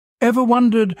Ever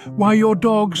wondered why your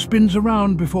dog spins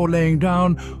around before laying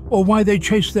down, or why they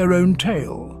chase their own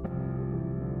tail?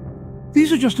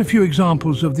 These are just a few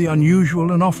examples of the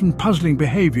unusual and often puzzling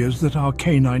behaviors that our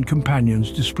canine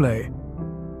companions display.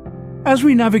 As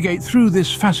we navigate through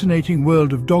this fascinating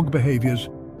world of dog behaviors,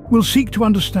 we'll seek to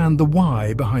understand the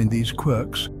why behind these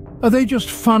quirks. Are they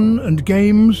just fun and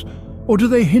games, or do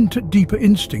they hint at deeper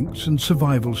instincts and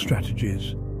survival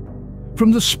strategies?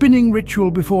 From the spinning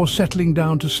ritual before settling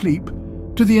down to sleep,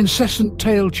 to the incessant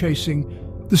tail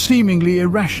chasing, the seemingly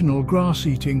irrational grass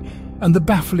eating, and the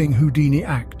baffling Houdini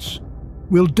Acts,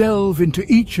 we'll delve into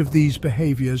each of these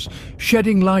behaviors,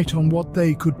 shedding light on what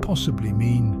they could possibly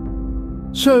mean.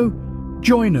 So,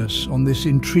 join us on this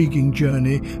intriguing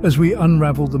journey as we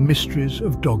unravel the mysteries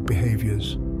of dog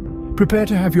behaviors. Prepare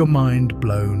to have your mind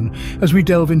blown as we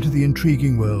delve into the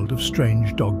intriguing world of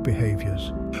strange dog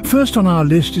behaviors. First on our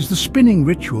list is the spinning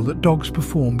ritual that dogs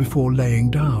perform before laying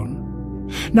down.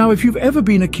 Now, if you've ever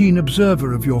been a keen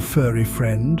observer of your furry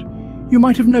friend, you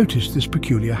might have noticed this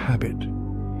peculiar habit.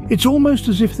 It's almost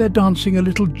as if they're dancing a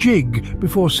little jig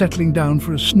before settling down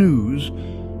for a snooze.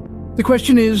 The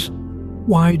question is,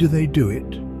 why do they do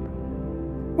it?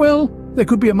 Well, there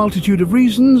could be a multitude of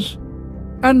reasons,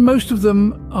 and most of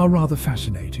them are rather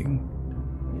fascinating.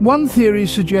 One theory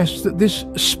suggests that this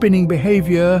spinning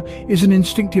behavior is an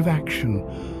instinctive action,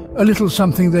 a little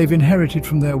something they've inherited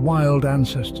from their wild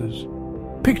ancestors.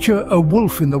 Picture a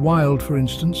wolf in the wild, for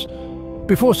instance.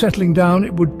 Before settling down,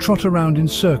 it would trot around in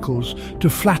circles to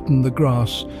flatten the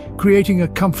grass, creating a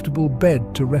comfortable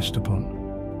bed to rest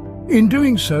upon. In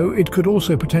doing so, it could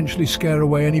also potentially scare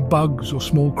away any bugs or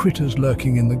small critters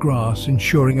lurking in the grass,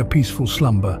 ensuring a peaceful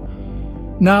slumber.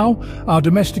 Now, our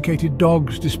domesticated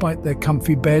dogs, despite their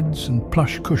comfy beds and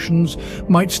plush cushions,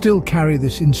 might still carry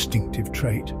this instinctive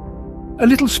trait. A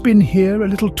little spin here, a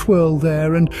little twirl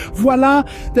there, and voila,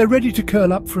 they're ready to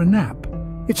curl up for a nap.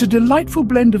 It's a delightful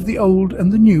blend of the old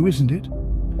and the new, isn't it?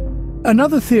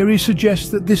 Another theory suggests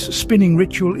that this spinning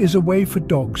ritual is a way for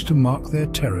dogs to mark their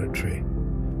territory.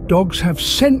 Dogs have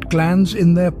scent glands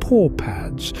in their paw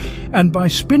pads, and by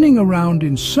spinning around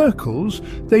in circles,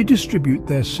 they distribute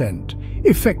their scent,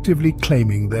 effectively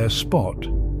claiming their spot.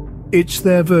 It's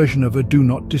their version of a do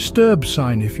not disturb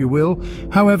sign, if you will.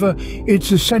 However,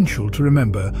 it's essential to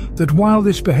remember that while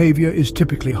this behavior is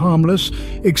typically harmless,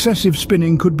 excessive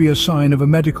spinning could be a sign of a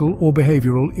medical or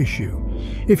behavioral issue.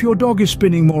 If your dog is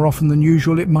spinning more often than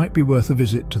usual, it might be worth a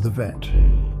visit to the vet.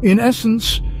 In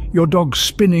essence, your dog's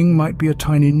spinning might be a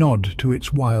tiny nod to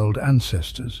its wild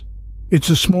ancestors. It's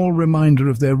a small reminder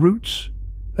of their roots,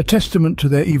 a testament to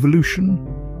their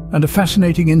evolution, and a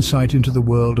fascinating insight into the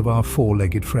world of our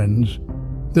four-legged friends.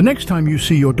 The next time you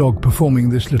see your dog performing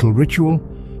this little ritual,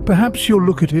 perhaps you'll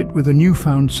look at it with a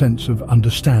newfound sense of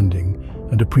understanding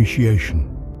and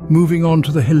appreciation. Moving on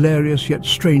to the hilarious yet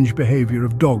strange behavior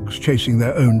of dogs chasing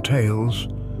their own tails.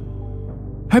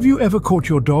 Have you ever caught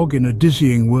your dog in a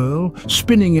dizzying whirl,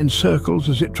 spinning in circles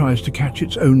as it tries to catch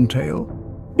its own tail?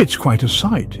 It's quite a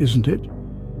sight, isn't it?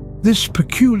 This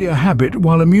peculiar habit,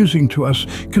 while amusing to us,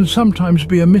 can sometimes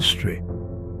be a mystery.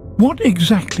 What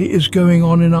exactly is going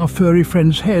on in our furry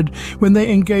friend's head when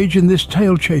they engage in this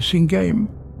tail-chasing game?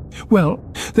 Well,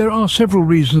 there are several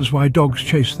reasons why dogs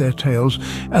chase their tails,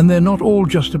 and they're not all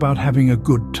just about having a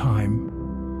good time.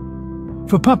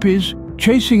 For puppies,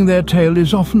 chasing their tail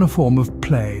is often a form of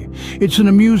play. It's an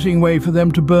amusing way for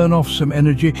them to burn off some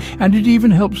energy, and it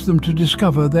even helps them to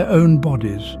discover their own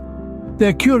bodies.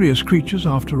 They're curious creatures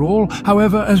after all.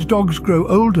 However, as dogs grow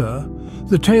older,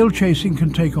 the tail chasing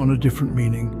can take on a different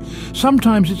meaning.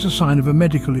 Sometimes it's a sign of a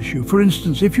medical issue. For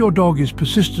instance, if your dog is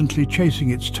persistently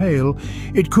chasing its tail,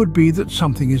 it could be that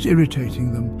something is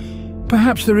irritating them.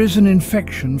 Perhaps there is an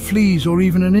infection, fleas, or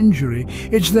even an injury.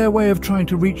 It's their way of trying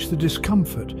to reach the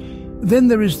discomfort. Then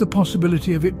there is the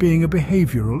possibility of it being a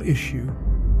behavioral issue.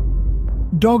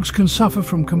 Dogs can suffer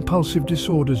from compulsive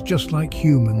disorders just like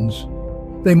humans.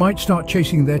 They might start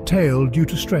chasing their tail due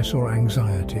to stress or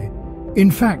anxiety.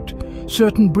 In fact,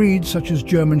 certain breeds such as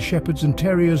German Shepherds and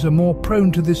Terriers are more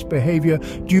prone to this behavior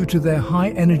due to their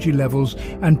high energy levels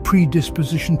and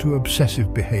predisposition to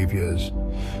obsessive behaviors.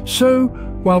 So,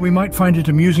 while we might find it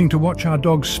amusing to watch our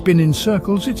dogs spin in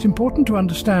circles, it's important to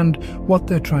understand what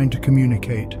they're trying to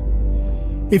communicate.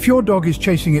 If your dog is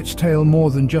chasing its tail more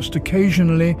than just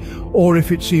occasionally, or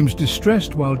if it seems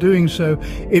distressed while doing so,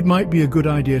 it might be a good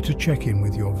idea to check in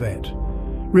with your vet.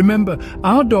 Remember,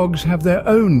 our dogs have their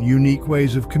own unique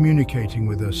ways of communicating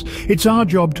with us. It's our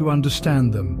job to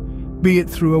understand them, be it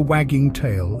through a wagging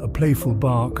tail, a playful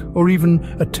bark, or even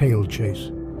a tail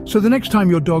chase. So the next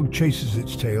time your dog chases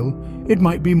its tail, it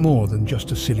might be more than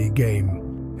just a silly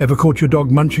game. Ever caught your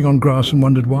dog munching on grass and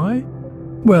wondered why?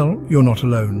 Well, you're not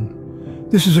alone.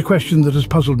 This is a question that has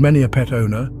puzzled many a pet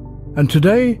owner, and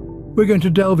today we're going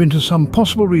to delve into some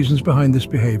possible reasons behind this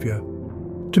behavior.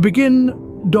 To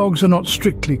begin, dogs are not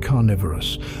strictly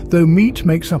carnivorous. Though meat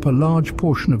makes up a large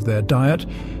portion of their diet,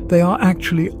 they are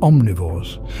actually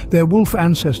omnivores. Their wolf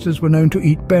ancestors were known to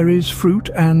eat berries,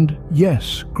 fruit, and,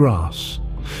 yes, grass.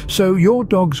 So your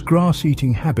dog's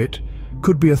grass-eating habit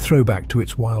could be a throwback to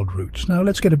its wild roots. Now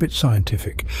let's get a bit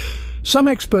scientific. Some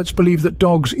experts believe that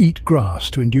dogs eat grass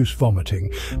to induce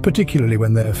vomiting, particularly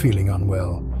when they're feeling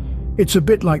unwell. It's a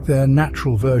bit like their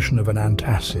natural version of an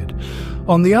antacid.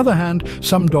 On the other hand,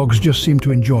 some dogs just seem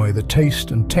to enjoy the taste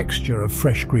and texture of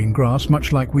fresh green grass,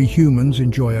 much like we humans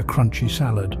enjoy a crunchy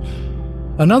salad.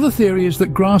 Another theory is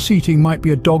that grass eating might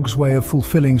be a dog's way of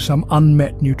fulfilling some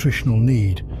unmet nutritional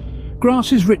need.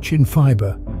 Grass is rich in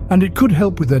fiber, and it could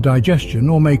help with their digestion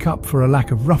or make up for a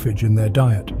lack of roughage in their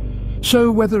diet. So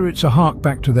whether it's a hark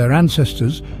back to their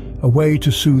ancestors, a way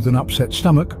to soothe an upset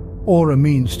stomach, or a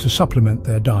means to supplement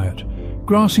their diet,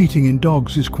 grass eating in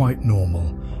dogs is quite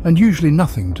normal, and usually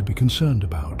nothing to be concerned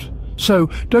about. So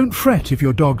don't fret if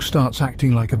your dog starts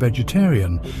acting like a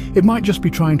vegetarian. It might just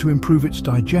be trying to improve its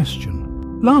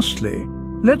digestion. Lastly,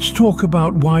 let's talk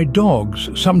about why dogs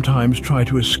sometimes try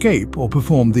to escape or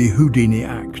perform the Houdini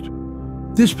Act.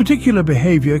 This particular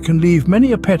behavior can leave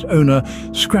many a pet owner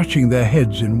scratching their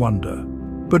heads in wonder.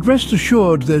 But rest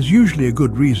assured, there's usually a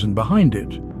good reason behind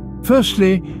it.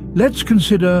 Firstly, let's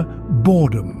consider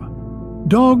boredom.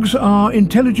 Dogs are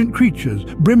intelligent creatures,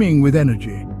 brimming with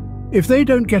energy. If they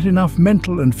don't get enough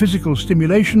mental and physical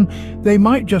stimulation, they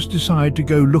might just decide to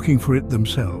go looking for it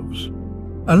themselves.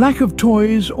 A lack of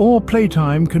toys or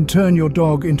playtime can turn your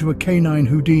dog into a canine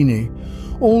Houdini,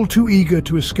 all too eager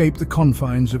to escape the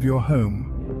confines of your home.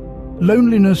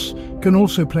 Loneliness can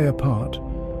also play a part.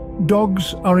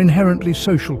 Dogs are inherently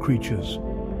social creatures.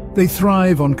 They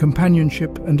thrive on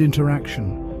companionship and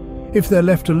interaction. If they're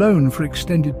left alone for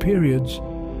extended periods,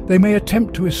 they may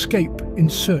attempt to escape in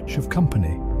search of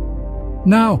company.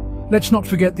 Now, let's not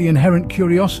forget the inherent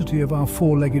curiosity of our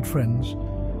four-legged friends.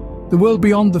 The world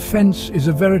beyond the fence is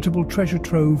a veritable treasure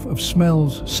trove of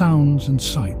smells, sounds, and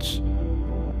sights.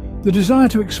 The desire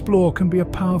to explore can be a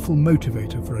powerful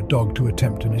motivator for a dog to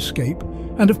attempt an escape.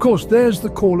 And of course, there's the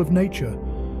call of nature.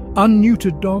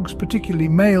 Unneutered dogs, particularly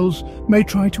males, may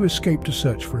try to escape to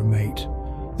search for a mate.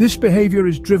 This behavior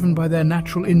is driven by their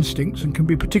natural instincts and can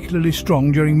be particularly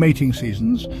strong during mating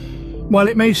seasons. While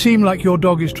it may seem like your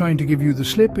dog is trying to give you the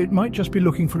slip, it might just be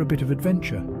looking for a bit of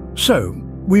adventure. So,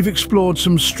 we've explored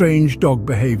some strange dog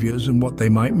behaviors and what they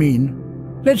might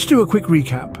mean. Let's do a quick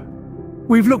recap.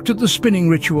 We've looked at the spinning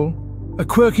ritual, a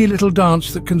quirky little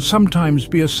dance that can sometimes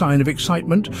be a sign of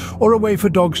excitement or a way for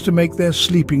dogs to make their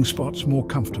sleeping spots more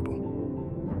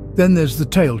comfortable. Then there's the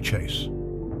tail chase,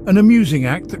 an amusing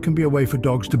act that can be a way for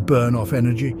dogs to burn off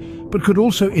energy, but could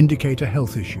also indicate a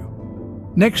health issue.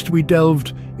 Next, we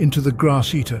delved into the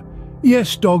grass eater.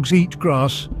 Yes, dogs eat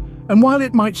grass, and while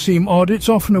it might seem odd, it's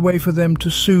often a way for them to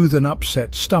soothe an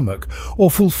upset stomach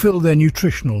or fulfill their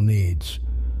nutritional needs.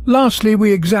 Lastly,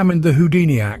 we examined the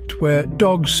Houdini Act, where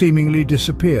dogs seemingly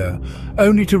disappear,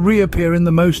 only to reappear in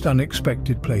the most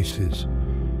unexpected places.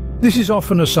 This is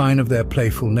often a sign of their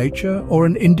playful nature or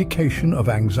an indication of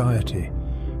anxiety.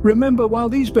 Remember, while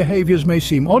these behaviors may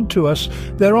seem odd to us,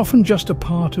 they're often just a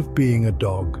part of being a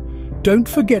dog. Don't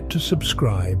forget to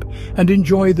subscribe and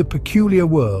enjoy the peculiar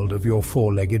world of your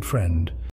four-legged friend.